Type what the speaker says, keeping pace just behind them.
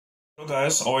Hello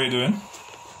guys, how are you doing?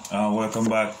 Welcome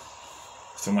back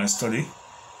to my study.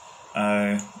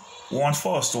 I want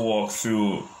for us to walk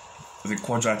through the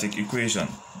quadratic equation,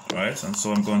 right? And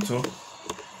so I'm going to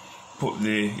put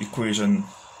the equation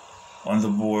on the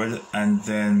board and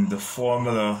then the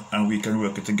formula, and we can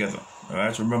work it together,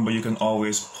 alright? Remember, you can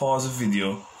always pause the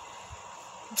video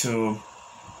to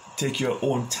take your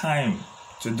own time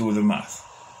to do the math,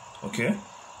 okay?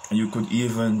 And you could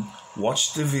even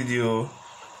watch the video,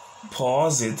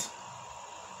 pause it,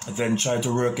 then try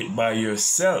to work it by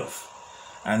yourself,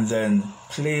 and then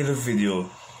play the video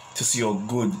to see how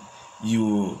good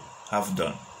you have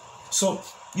done. So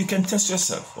you can test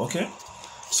yourself, okay?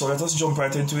 So let us jump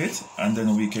right into it, and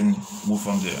then we can move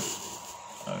from there.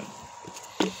 All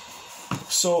right.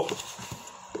 So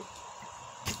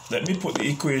let me put the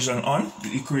equation on.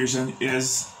 The equation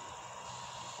is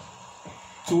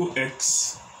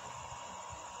 2x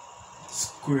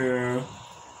squared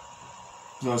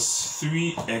plus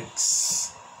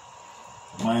 3x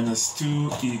minus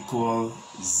 2 equal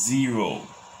 0.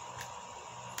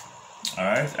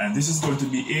 Alright, and this is going to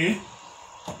be A,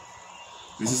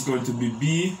 this is going to be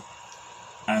B,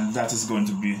 and that is going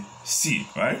to be C,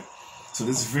 right? So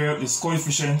this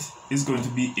coefficient is going to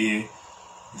be A,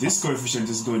 this coefficient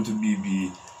is going to be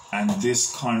B, and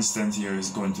this constant here is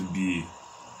going to be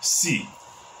C.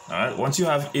 Alright, once you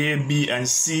have A, B, and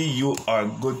C, you are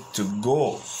good to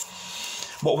go.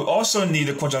 But we also need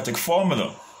a quadratic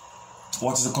formula.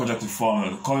 What is the quadratic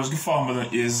formula? The quadratic formula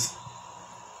is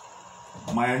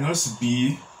minus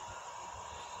b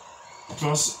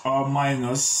plus or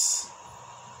minus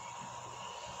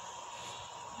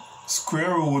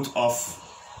square root of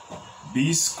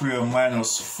b squared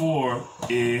minus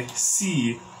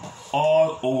 4ac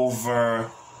all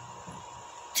over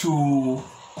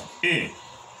 2a.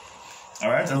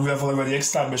 Alright, and we have already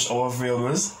established our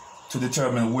variables to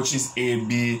determine which is A,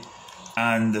 B,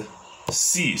 and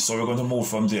C. So we're going to move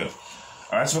from there.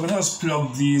 Alright, so we're going to just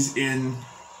plug these in.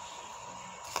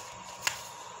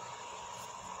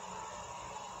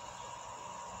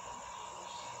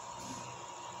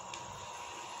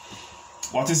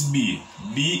 What is B?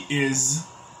 B is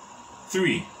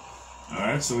 3.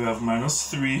 Alright, so we have minus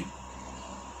 3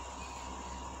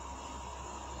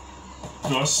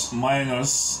 plus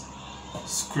minus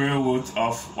square root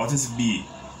of what is B?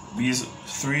 B is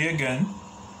 3 again.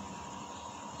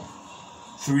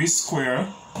 3 square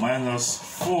minus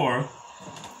 4.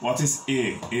 What is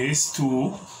A? A is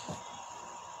 2.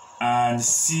 And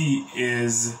C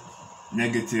is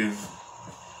negative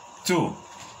 2.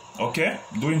 Okay?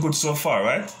 Doing good so far,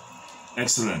 right?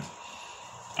 Excellent.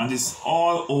 And it's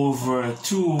all over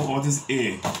 2. What is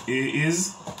A? A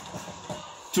is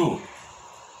 2.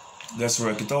 Let's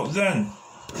work it out then.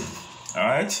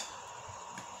 Alright?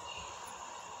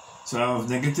 So I have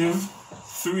negative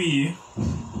 3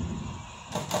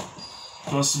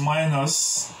 plus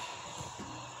minus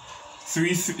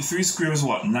 3 squared is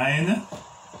what? 9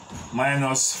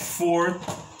 minus 4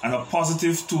 and a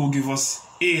positive 2 give us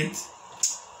 8.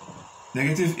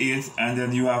 Negative 8, and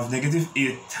then you have negative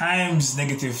 8 times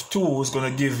negative 2 is going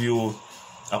to give you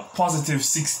a positive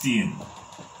 16.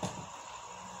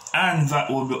 And that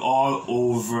will be all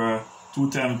over 2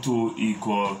 times 2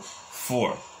 equal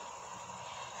 4.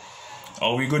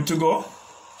 Are we good to go?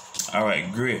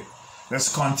 Alright, great. Let's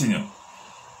continue.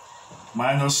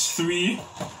 Minus 3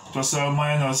 plus or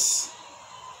minus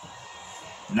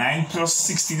 9 plus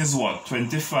 16 is what?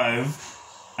 25.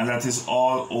 And that is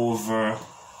all over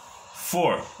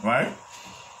 4, right?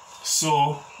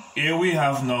 So here we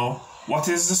have now, what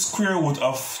is the square root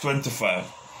of 25?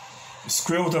 The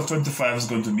square root of 25 is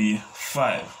going to be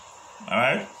 5.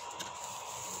 Alright?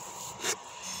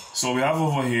 So we have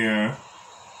over here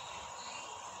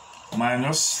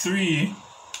minus 3.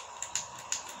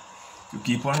 You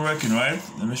keep on working, right?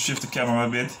 Let me shift the camera a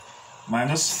bit.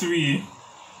 Minus 3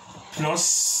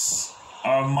 plus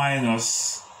or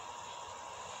minus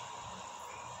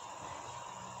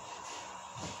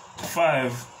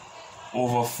 5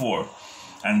 over 4.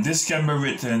 And this can be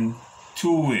written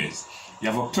two ways. You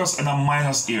have a plus and a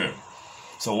minus here.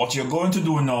 So what you're going to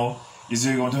do now is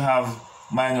you're going to have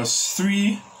minus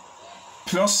 3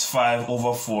 plus 5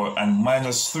 over 4 and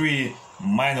minus 3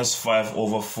 minus 5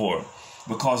 over 4.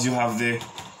 Because you have the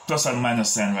plus and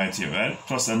minus sign right here, right?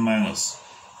 Plus and minus.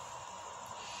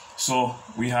 So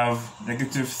we have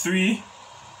negative 3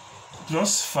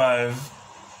 plus 5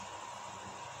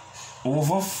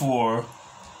 over 4,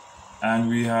 and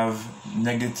we have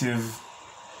negative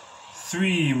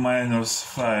 3 minus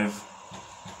 5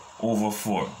 over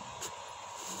 4.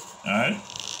 Alright?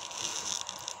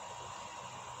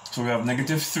 So we have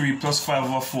negative 3 plus 5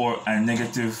 over 4 and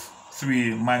negative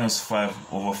 3 minus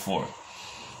 5 over 4.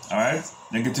 Alright?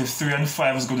 Negative 3 and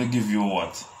 5 is going to give you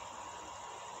what?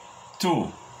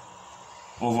 2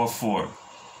 over 4.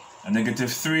 And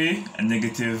negative 3 and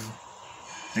negative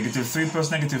 3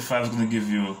 plus negative 5 is going to give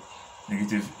you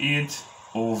negative 8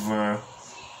 over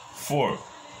 4.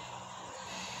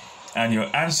 And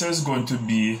your answer is going to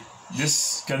be,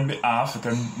 this can be half, you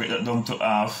can break that down to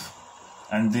half,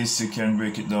 and this you can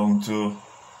break it down to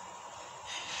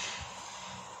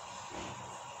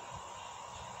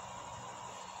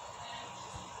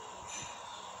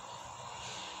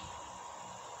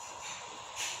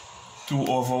 2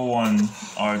 over 1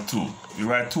 or 2. You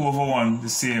write 2 over 1 the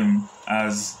same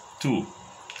as 2.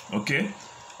 Okay?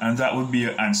 And that would be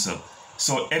your answer.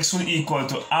 So x will equal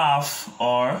to half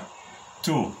or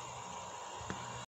 2.